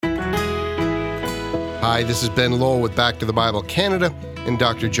Hi, this is Ben Lowell with Back to the Bible Canada and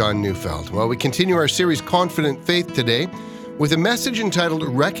Dr. John Neufeld. Well, we continue our series Confident Faith today with a message entitled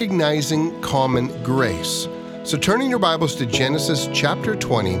Recognizing Common Grace. So turning your Bibles to Genesis chapter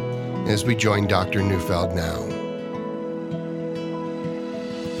 20 as we join Dr. Neufeld now.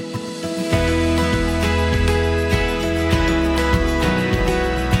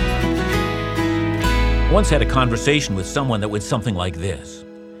 Once had a conversation with someone that went something like this.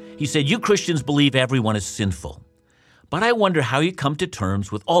 He said, "You Christians believe everyone is sinful, but I wonder how you come to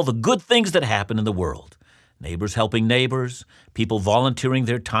terms with all the good things that happen in the world. Neighbors helping neighbors, people volunteering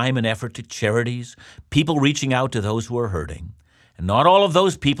their time and effort to charities, people reaching out to those who are hurting. And not all of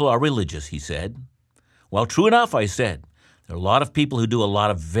those people are religious," he said. "Well, true enough," I said. "There are a lot of people who do a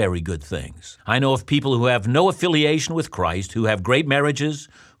lot of very good things. I know of people who have no affiliation with Christ, who have great marriages,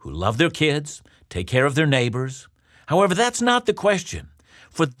 who love their kids, take care of their neighbors. However, that's not the question,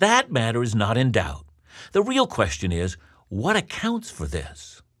 for that matter is not in doubt. The real question is, what accounts for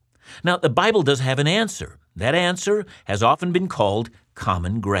this?" Now, the Bible does have an answer. That answer has often been called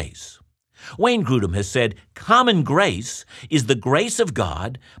common grace. Wayne Grudem has said, "Common grace is the grace of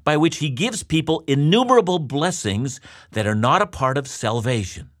God by which He gives people innumerable blessings that are not a part of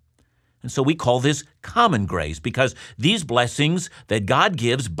salvation." And so we call this common grace because these blessings that God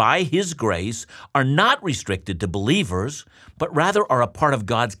gives by His grace are not restricted to believers, but rather are a part of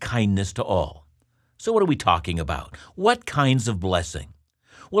God's kindness to all. So what are we talking about? What kinds of blessing?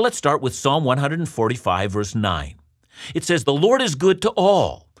 Well, let's start with Psalm 145, verse 9. It says, "The Lord is good to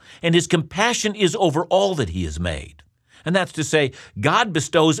all, and His compassion is over all that He has made." And that's to say, God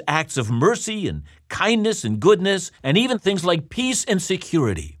bestows acts of mercy and kindness and goodness, and even things like peace and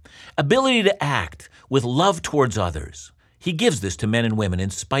security, ability to act with love towards others. He gives this to men and women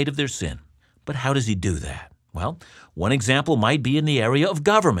in spite of their sin. But how does He do that? Well, one example might be in the area of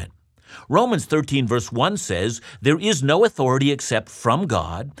government. Romans 13, verse 1 says, "There is no authority except from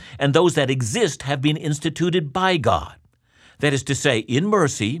God, and those that exist have been instituted by God." That is to say, in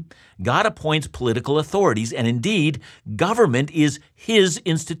mercy, God appoints political authorities, and indeed, government is His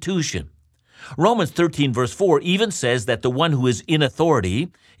institution. Romans 13, verse 4 even says that the one who is in authority,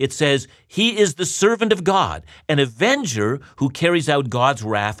 it says, he is the servant of God, an avenger who carries out God's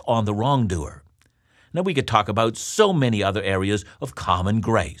wrath on the wrongdoer. Now, we could talk about so many other areas of common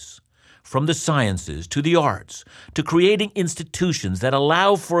grace, from the sciences to the arts, to creating institutions that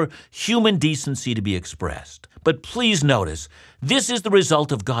allow for human decency to be expressed. But please notice, this is the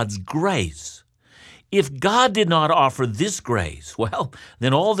result of God's grace. If God did not offer this grace, well,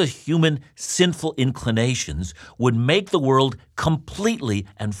 then all the human sinful inclinations would make the world completely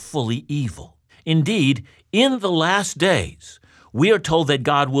and fully evil. Indeed, in the last days, we are told that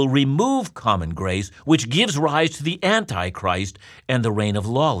God will remove common grace, which gives rise to the Antichrist and the reign of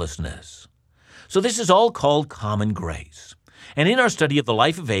lawlessness. So this is all called common grace. And in our study of the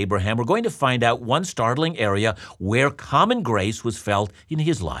life of Abraham, we're going to find out one startling area where common grace was felt in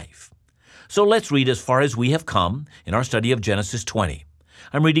his life. So let's read as far as we have come in our study of Genesis 20.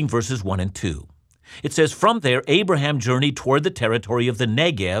 I'm reading verses 1 and 2. It says, "From there Abraham journeyed toward the territory of the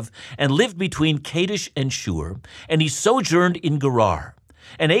Negev and lived between Kadesh and Shur, and he sojourned in Gerar.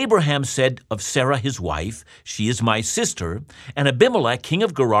 And Abraham said of Sarah his wife, 'She is my sister,' and Abimelech king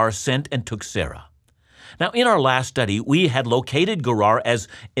of Gerar sent and took Sarah." Now, in our last study, we had located Gerar as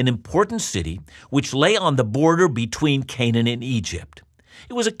an important city which lay on the border between Canaan and Egypt.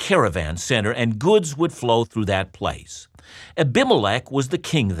 It was a caravan center, and goods would flow through that place. Abimelech was the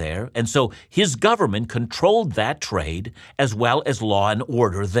king there, and so his government controlled that trade as well as law and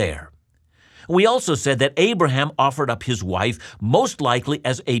order there. We also said that Abraham offered up his wife most likely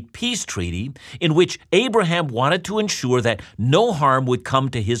as a peace treaty in which Abraham wanted to ensure that no harm would come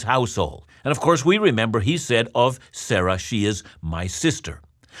to his household. And of course, we remember he said of Sarah, "She is my sister."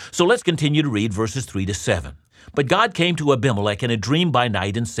 So let's continue to read verses 3 to 7. "But God came to Abimelech in a dream by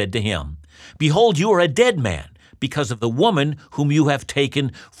night and said to him, 'Behold, you are a dead man because of the woman whom you have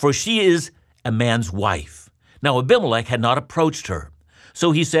taken, for she is a man's wife.' Now Abimelech had not approached her.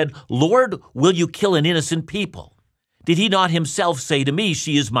 So he said, 'Lord, will you kill an innocent people? Did he not himself say to me,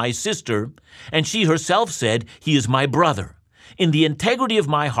 "She is my sister," and she herself said, "He is my brother"? In the integrity of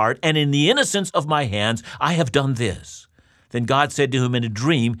my heart and in the innocence of my hands, I have done this.' Then God said to him in a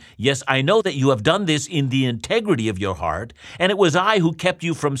dream, 'Yes, I know that you have done this in the integrity of your heart, and it was I who kept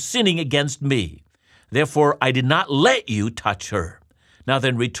you from sinning against me. Therefore I did not let you touch her. Now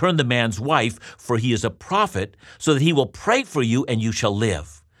then return the man's wife, for he is a prophet, so that he will pray for you and you shall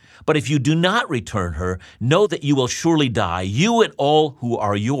live. But if you do not return her, know that you will surely die, you and all who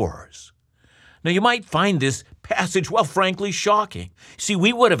are yours.'" Now you might find this passage, well, frankly shocking. See,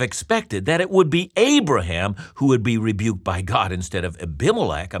 we would have expected that it would be Abraham who would be rebuked by God instead of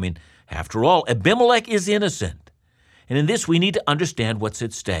Abimelech. I mean, after all, Abimelech is innocent. And in this, we need to understand what's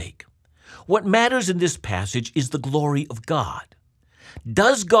at stake. What matters in this passage is the glory of God.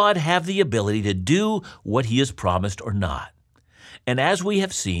 Does God have the ability to do what he has promised or not? And as we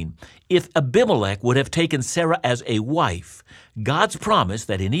have seen, if Abimelech would have taken Sarah as a wife, God's promise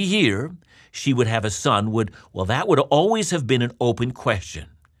that in a year she would have a son that would always have been an open question.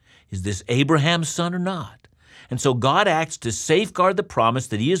 Is this Abraham's son or not? And so God acts to safeguard the promise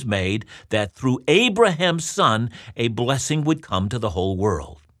that he has made that through Abraham's son, a blessing would come to the whole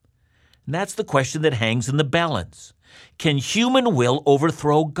world. And that's the question that hangs in the balance. Can human will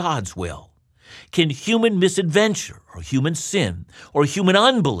overthrow God's will? Can human misadventure or human sin or human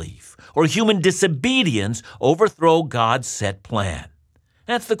unbelief or human disobedience overthrow God's set plan?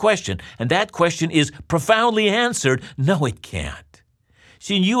 That's the question, and that question is profoundly answered, no, it can't.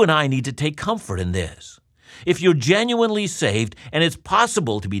 See, you and I need to take comfort in this. If you're genuinely saved, and it's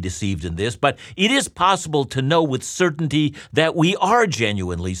possible to be deceived in this, but it is possible to know with certainty that we are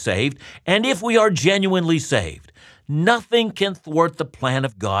genuinely saved, and if we are genuinely saved, nothing can thwart the plan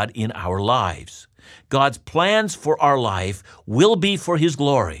of God in our lives. God's plans for our life will be for his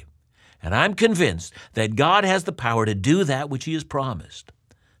glory, and I'm convinced that God has the power to do that which he has promised.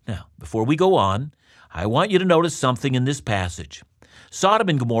 Now, before we go on, I want you to notice something in this passage. Sodom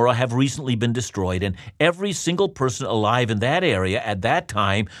and Gomorrah have recently been destroyed, and every single person alive in that area at that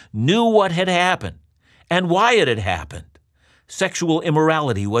time knew what had happened and why it had happened. Sexual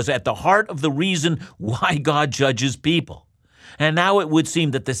immorality was at the heart of the reason why God judges people. And now it would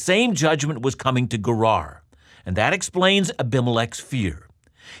seem that the same judgment was coming to Gerar, and that explains Abimelech's fear.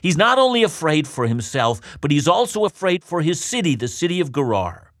 He's not only afraid for himself, but he's also afraid for his city, the city of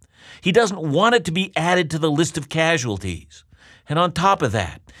Gerar. He doesn't want it to be added to the list of casualties. And on top of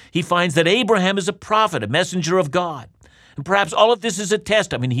that, he finds that Abraham is a prophet, a messenger of God. And perhaps all of this is a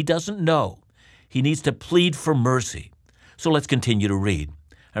test. He doesn't know. He needs to plead for mercy. So let's continue to read.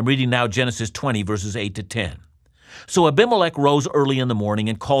 I'm reading now Genesis 20, verses 8 to 10. So Abimelech rose early in the morning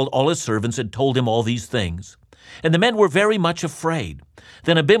and called all his servants and told him all these things. And the men were very much afraid.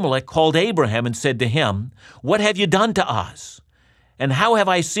 Then Abimelech called Abraham and said to him, "What have you done to us? And how have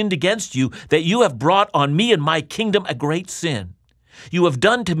I sinned against you that you have brought on me and my kingdom a great sin? You have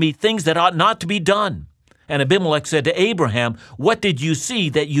done to me things that ought not to be done." And Abimelech said to Abraham, "What did you see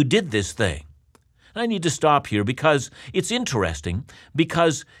that you did this thing?" I need to stop here because it's interesting,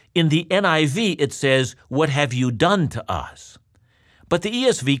 because in the NIV it says, "What have you done to us?" But the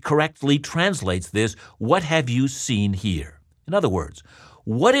ESV correctly translates this, "What have you seen here?" In other words,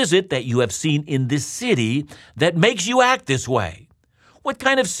 what is it that you have seen in this city that makes you act this way? What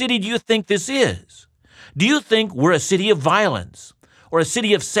kind of city do you think this is? Do you think we're a city of violence or a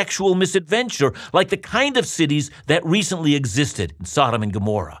city of sexual misadventure like the kind of cities that recently existed in Sodom and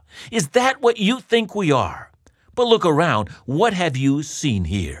Gomorrah? Is that what you think we are? But look around. What have you seen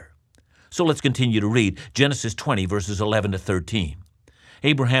here? So let's continue to read Genesis 20, verses 11 to 13.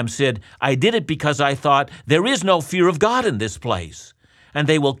 Abraham said, "I did it because I thought, there is no fear of God in this place, and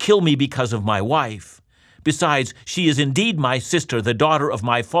they will kill me because of my wife. Besides, she is indeed my sister, the daughter of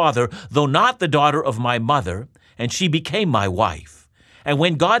my father, though not the daughter of my mother, and she became my wife. And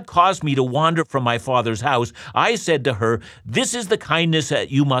when God caused me to wander from my father's house, I said to her, 'This is the kindness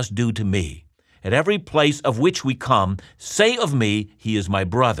that you must do to me. At every place of which we come, say of me, he is my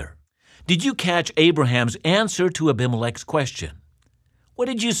brother.'" Did you catch Abraham's answer to Abimelech's question? "What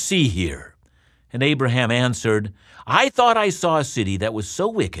did you see here?" And Abraham answered, "I thought I saw a city that was so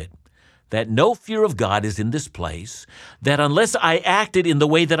wicked that no fear of God is in this place, that unless I acted in the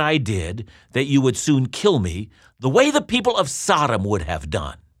way that I did, that you would soon kill me, the way the people of Sodom would have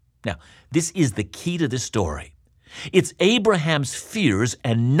done." Now, this is the key to this story. It's Abraham's fears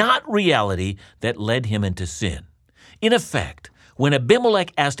and not reality that led him into sin. In effect, when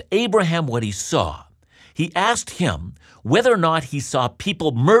Abimelech asked Abraham what he saw, he asked him whether or not he saw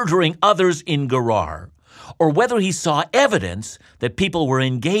people murdering others in Gerar, or whether he saw evidence that people were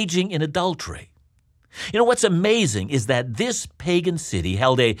engaging in adultery. What's amazing is that this pagan city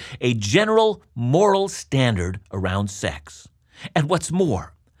held a general moral standard around sex. And what's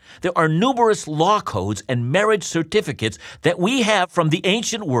more, there are numerous law codes and marriage certificates that we have from the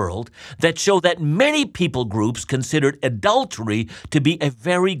ancient world that show that many people groups considered adultery to be a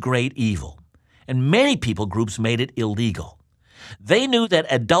very great evil, and many people groups made it illegal. They knew that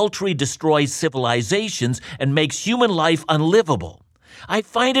adultery destroys civilizations and makes human life unlivable. I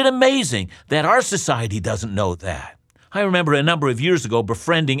find it amazing that our society doesn't know that. I remember a number of years ago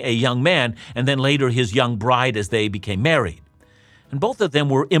befriending a young man and then later his young bride as they became married. And both of them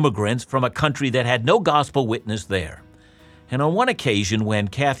were immigrants from a country that had no gospel witness there. And on one occasion when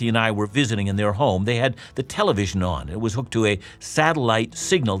Kathy and I were visiting in their home, they had the television on. It was hooked to a satellite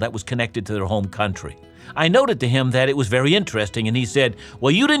signal that was connected to their home country. I noted to him that it was very interesting, and he said,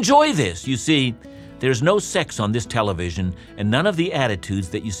 "Well, you'd enjoy this. You see, there's no sex on this television and none of the attitudes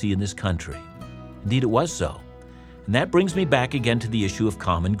that you see in this country." Indeed, it was so. And that brings me back again to the issue of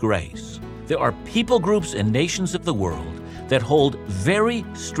common grace. There are people groups and nations of the world that hold very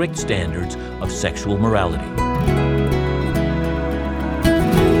strict standards of sexual morality.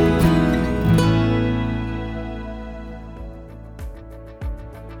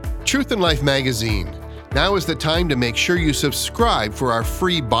 Truth in Life magazine. Now is the time to make sure you subscribe for our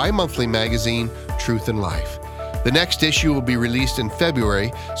free bi-monthly magazine, Truth in Life. The next issue will be released in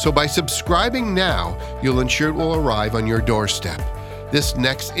February, so by subscribing now, you'll ensure it will arrive on your doorstep. This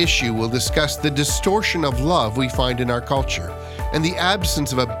next issue will discuss the distortion of love we find in our culture and the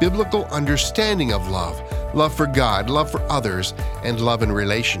absence of a biblical understanding of love for God, love for others, and love in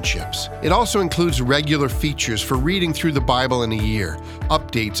relationships. It also includes regular features for reading through the Bible in a year,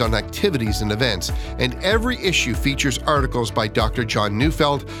 updates on activities and events, and every issue features articles by Dr. John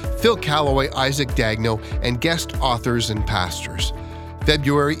Neufeld, Phil Callaway, Isaac Dagno, and guest authors and pastors.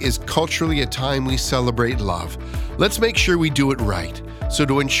 February is culturally a time we celebrate love. Let's make sure we do it right. So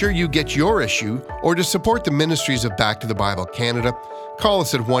to ensure you get your issue or to support the ministries of Back to the Bible Canada, call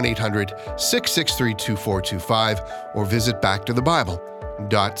us at 1-800-663-2425 or visit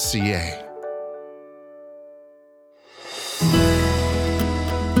backtothebible.ca.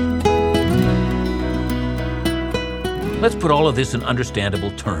 Let's put all of this in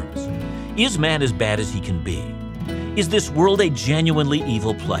understandable terms. Is man as bad as he can be? Is this world a genuinely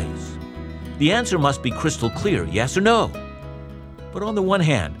evil place? The answer must be crystal clear, yes or no. But on the one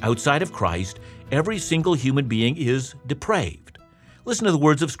hand, outside of Christ, every single human being is depraved. Listen to the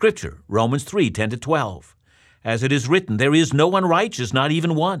words of Scripture, Romans 3:10-12. As it is written, there is no one righteous, not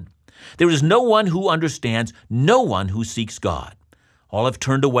even one. There is no one who understands, no one who seeks God. All have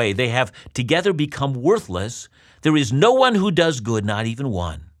turned away. They have together become worthless. There is no one who does good, not even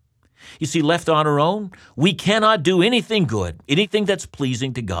one. You see, left on our own, we cannot do anything good, anything that's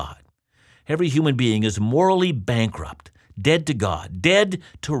pleasing to God. Every human being is morally bankrupt, dead to God, dead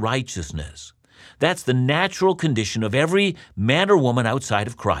to righteousness. That's the natural condition of every man or woman outside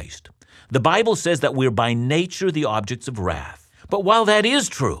of Christ. The Bible says that we're by nature the objects of wrath. But while that is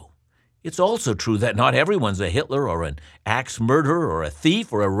true, it's also true that not everyone's a Hitler or an axe murderer or a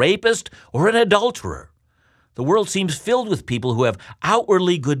thief or a rapist or an adulterer. The world seems filled with people who have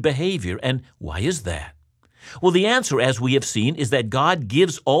outwardly good behavior. And why is that? Well, the answer, as we have seen, is that God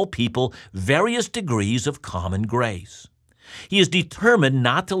gives all people various degrees of common grace. He is determined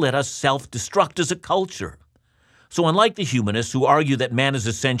not to let us self-destruct as a culture. So unlike the humanists who argue that man is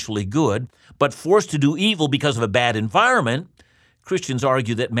essentially good, but forced to do evil because of a bad environment, Christians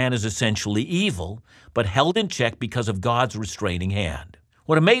argue that man is essentially evil, but held in check because of God's restraining hand.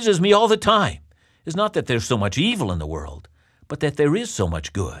 What amazes me all the time is not that there's so much evil in the world, but that there is so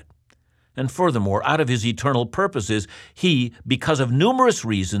much good. And furthermore, out of his eternal purposes, he, because of numerous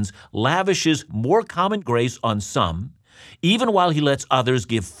reasons, lavishes more common grace on some, even while he lets others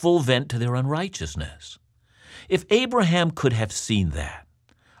give full vent to their unrighteousness. If Abraham could have seen that,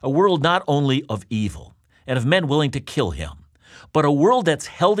 a world not only of evil and of men willing to kill him, but a world that's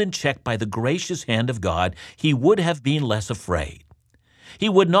held in check by the gracious hand of God, he would have been less afraid. He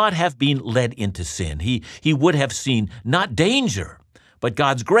would not have been led into sin. He would have seen not danger, but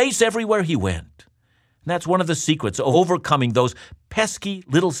God's grace everywhere he went. And that's one of the secrets of overcoming those pesky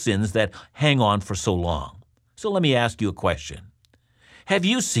little sins that hang on for so long. So let me ask you a question. Have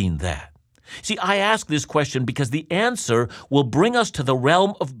you seen that? See, I ask this question because the answer will bring us to the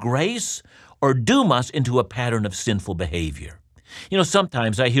realm of grace or doom us into a pattern of sinful behavior. You know,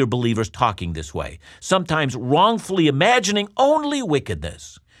 sometimes I hear believers talking this way, sometimes wrongfully imagining only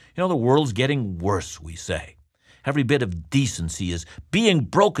wickedness. You know, the world's getting worse, we say. Every bit of decency is being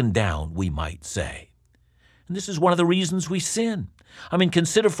broken down, we might say. And this is one of the reasons we sin. I mean,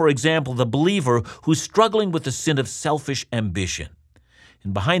 consider, for example, the believer who's struggling with the sin of selfish ambition.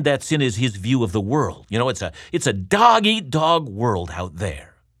 And behind that sin is his view of the world. You know, it's a dog-eat-dog world out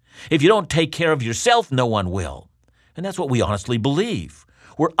there. If you don't take care of yourself, no one will. And that's what we honestly believe.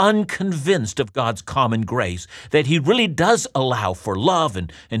 We're unconvinced of God's common grace, that he really does allow for love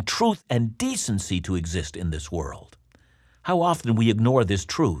and truth and decency to exist in this world. How often we ignore this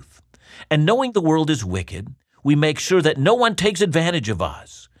truth. And knowing the world is wicked, we make sure that no one takes advantage of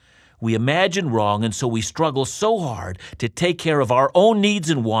us. We imagine wrong, and so we struggle so hard to take care of our own needs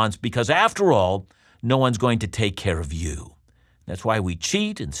and wants because, after all, no one's going to take care of you. That's why we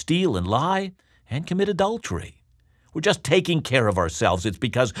cheat and steal and lie and commit adultery. We're just taking care of ourselves. It's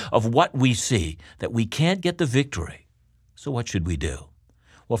because of what we see that we can't get the victory. So what should we do?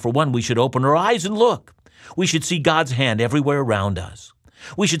 Well, for one, we should open our eyes and look. We should see God's hand everywhere around us.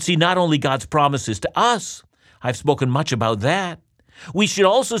 We should see not only God's promises to us. I've spoken much about that. We should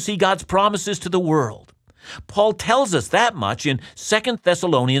also see God's promises to the world. Paul tells us that much in 2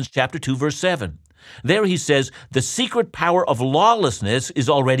 Thessalonians chapter 2, verse 7. There he says, "The secret power of lawlessness is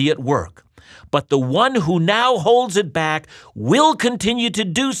already at work, but the one who now holds it back will continue to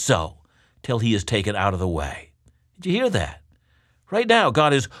do so till he is taken out of the way." Did you hear that? Right now,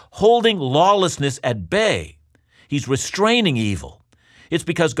 God is holding lawlessness at bay. He's restraining evil. It's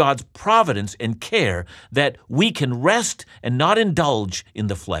because God's providence and care that we can rest and not indulge in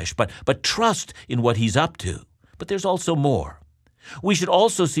the flesh, but trust in what He's up to. But there's also more. We should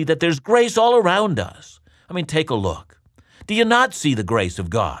also see that there's grace all around us. I mean, take a look. Do you not see the grace of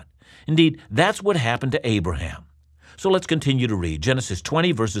God? Indeed, that's what happened to Abraham. So let's continue to read Genesis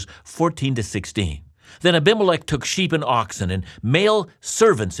 20, verses 14 to 16. Then Abimelech took sheep and oxen and male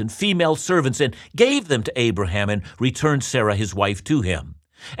servants and female servants and gave them to Abraham and returned Sarah his wife to him.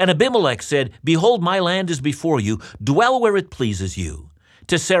 And Abimelech said, "Behold, my land is before you. Dwell where it pleases you."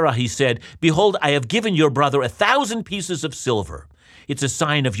 To Sarah he said, "Behold, I have given your brother 1,000 pieces of silver. It's a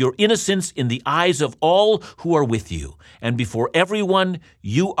sign of your innocence in the eyes of all who are with you, and before everyone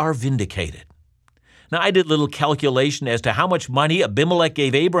you are vindicated." Now I did a little calculation as to how much money Abimelech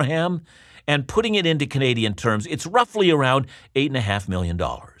gave Abraham, and putting it into Canadian terms, it's roughly around $8.5 million.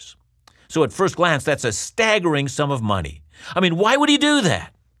 So at first glance, that's a staggering sum of money. I mean, why would he do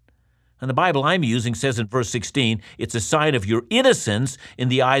that? And the Bible I'm using says in verse 16, it's a sign of your innocence in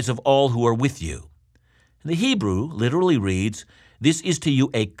the eyes of all who are with you. And the Hebrew literally reads, "This is to you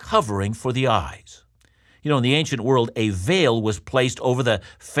a covering for the eyes." You know, in the ancient world, a veil was placed over the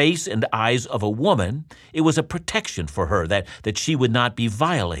face and eyes of a woman. It was a protection for her that she would not be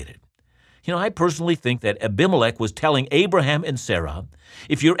violated. You know, I personally think that Abimelech was telling Abraham and Sarah,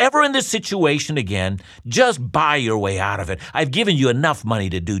 if you're ever in this situation again, just buy your way out of it. I've given you enough money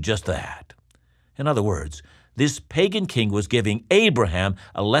to do just that. In other words, this pagan king was giving Abraham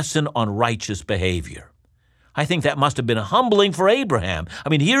a lesson on righteous behavior. I think that must have been humbling for Abraham. I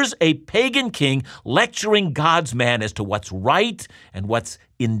mean, here's a pagan king lecturing God's man as to what's right and what's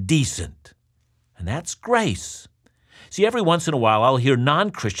indecent. And that's grace. See, every once in a while, I'll hear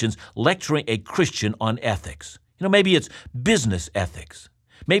non-Christians lecturing a Christian on ethics. You know, maybe it's business ethics.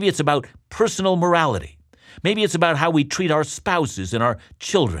 Maybe it's about personal morality. Maybe it's about how we treat our spouses and our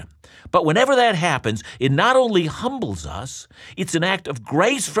children. But whenever that happens, it not only humbles us, it's an act of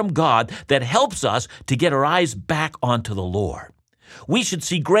grace from God that helps us to get our eyes back onto the Lord. We should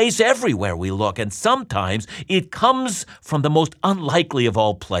see grace everywhere we look, and sometimes it comes from the most unlikely of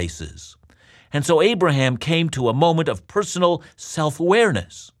all places. And so Abraham came to a moment of personal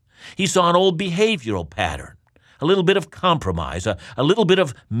self-awareness. He saw an old behavioral pattern, a little bit of compromise, a little bit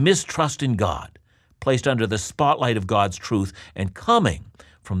of mistrust in God, placed under the spotlight of God's truth and coming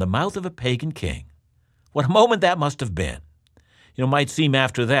from the mouth of a pagan king. What a moment that must have been. You know, it might seem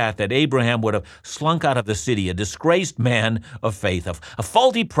after that Abraham would have slunk out of the city, a disgraced man of faith, a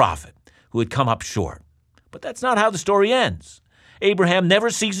faulty prophet who had come up short. But that's not how the story ends. Abraham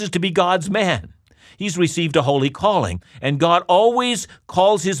never ceases to be God's man. He's received a holy calling, and God always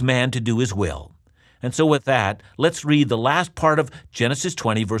calls his man to do his will. And so with that, let's read the last part of Genesis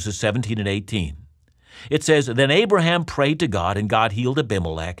 20, verses 17 and 18. It says, "Then Abraham prayed to God, and God healed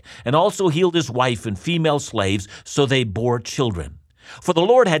Abimelech, and also healed his wife and female slaves, so they bore children. For the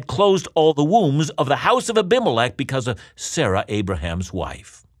Lord had closed all the wombs of the house of Abimelech because of Sarah, Abraham's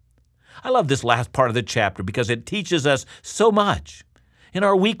wife." I love this last part of the chapter because it teaches us so much. In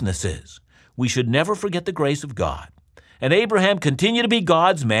our weaknesses, we should never forget the grace of God. And Abraham continued to be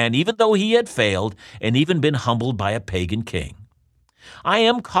God's man even though he had failed and even been humbled by a pagan king. I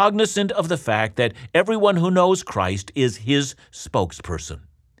am cognizant of the fact that everyone who knows Christ is his spokesperson.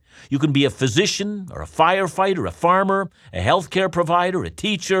 You can be a physician or a firefighter, a farmer, a healthcare provider, a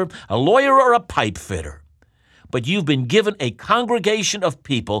teacher, a lawyer, or a pipe fitter. But you've been given a congregation of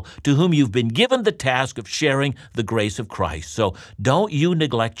people to whom you've been given the task of sharing the grace of Christ. So don't you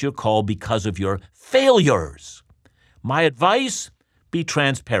neglect your call because of your failures. My advice, be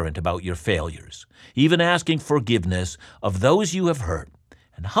transparent about your failures, even asking forgiveness of those you have hurt,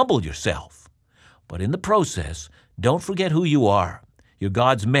 and humble yourself. But in the process, don't forget who you are. You're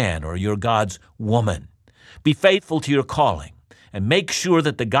God's man or you're God's woman. Be faithful to your calling and make sure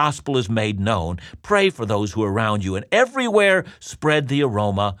that the gospel is made known. Pray for those who are around you, and everywhere spread the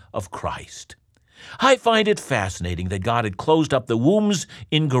aroma of Christ. I find it fascinating that God had closed up the wombs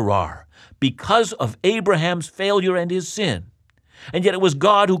in Gerar because of Abraham's failure and his sin. And yet it was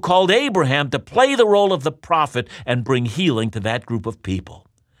God who called Abraham to play the role of the prophet and bring healing to that group of people.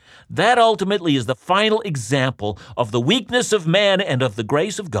 That ultimately is the final example of the weakness of man and of the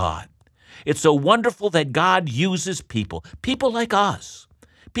grace of God. It's so wonderful that God uses people like us,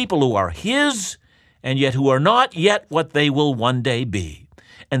 people who are His and yet who are not yet what they will one day be.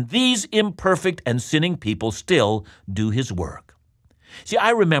 And these imperfect and sinning people still do His work. See, I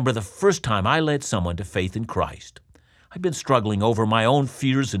remember the first time I led someone to faith in Christ. I'd been struggling over my own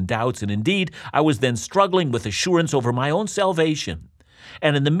fears and doubts, and indeed, I was then struggling with assurance over my own salvation.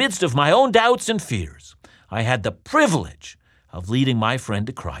 And in the midst of my own doubts and fears, I had the privilege of leading my friend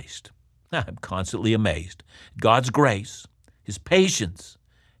to Christ. I'm constantly amazed at God's grace, His patience,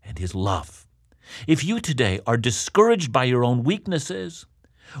 and His love. If you today are discouraged by your own weaknesses,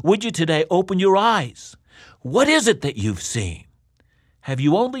 would you today open your eyes? What is it that you've seen? Have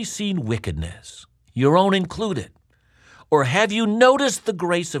you only seen wickedness, your own included? Or have you noticed the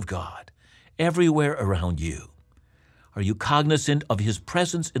grace of God everywhere around you? Are you cognizant of His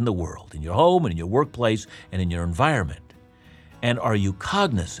presence in the world, in your home and in your workplace and in your environment? And are you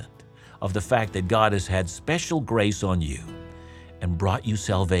cognizant of the fact that God has had special grace on you and brought you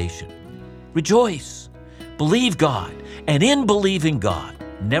salvation? Rejoice, believe God, and in believing God,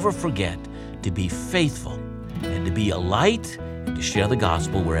 never forget to be faithful and to be a light and to share the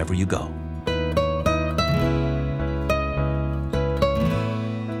gospel wherever you go.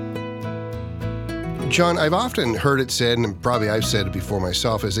 John, I've often heard it said, and probably I've said it before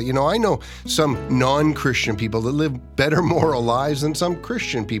myself, is that, I know some non-Christian people that live better moral lives than some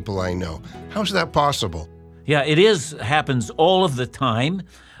Christian people I know. How's that possible? Yeah, happens all of the time.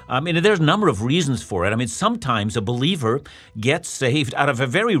 There's a number of reasons for it. Sometimes a believer gets saved out of a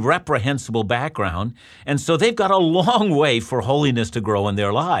very reprehensible background, and so they've got a long way for holiness to grow in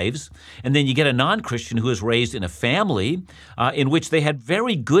their lives. And then you get a non-Christian who is raised in a family in which they had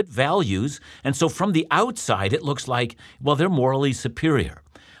very good values, and so from the outside it looks like, well, they're morally superior.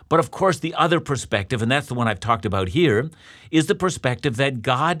 But of course, the other perspective, and that's the one I've talked about here, is the perspective that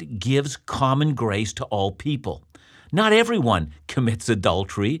God gives common grace to all people. Not everyone commits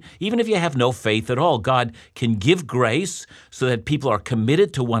adultery. Even if you have no faith at all, God can give grace so that people are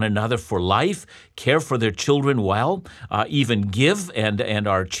committed to one another for life, care for their children well, even give and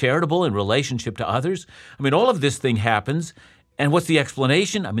are charitable in relationship to others. All of this thing happens. And what's the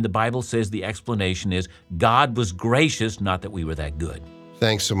explanation? The Bible says the explanation is God was gracious, not that we were that good.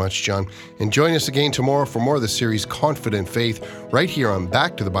 Thanks so much, John. And join us again tomorrow for more of the series Confident Faith right here on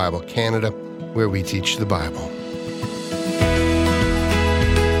Back to the Bible Canada, where we teach the Bible.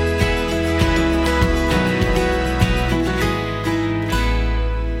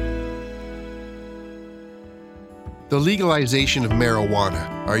 The legalization of marijuana.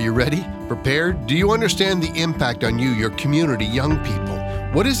 Are you ready? Prepared? Do you understand the impact on you, your community, young people?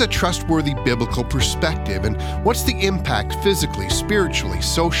 What is a trustworthy biblical perspective, and what's the impact physically, spiritually,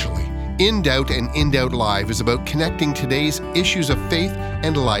 socially? In Doubt and In Doubt Live is about connecting today's issues of faith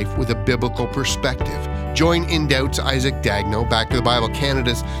and life with a biblical perspective. Join In Doubt's Isaac Dagno, Back to the Bible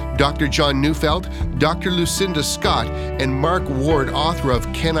Canada's Dr. John Neufeld, Dr. Lucinda Scott, and Mark Ward, author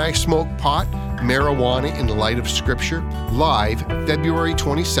of Can I Smoke Pot? Marijuana in the Light of Scripture, live February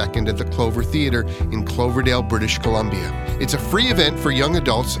 22nd at the Clover Theatre in Cloverdale, British Columbia. It's a free event for young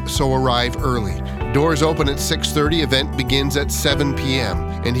adults, so arrive early. Doors open at 6:30, event begins at 7 p.m.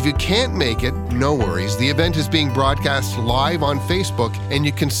 And if you can't make it, no worries. The event is being broadcast live on Facebook, and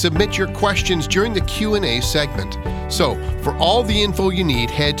you can submit your questions during the Q&A segment. So, for all the info you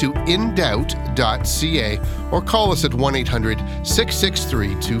need, head to indoubt.ca or call us at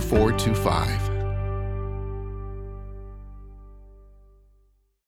 1-800-663-2425.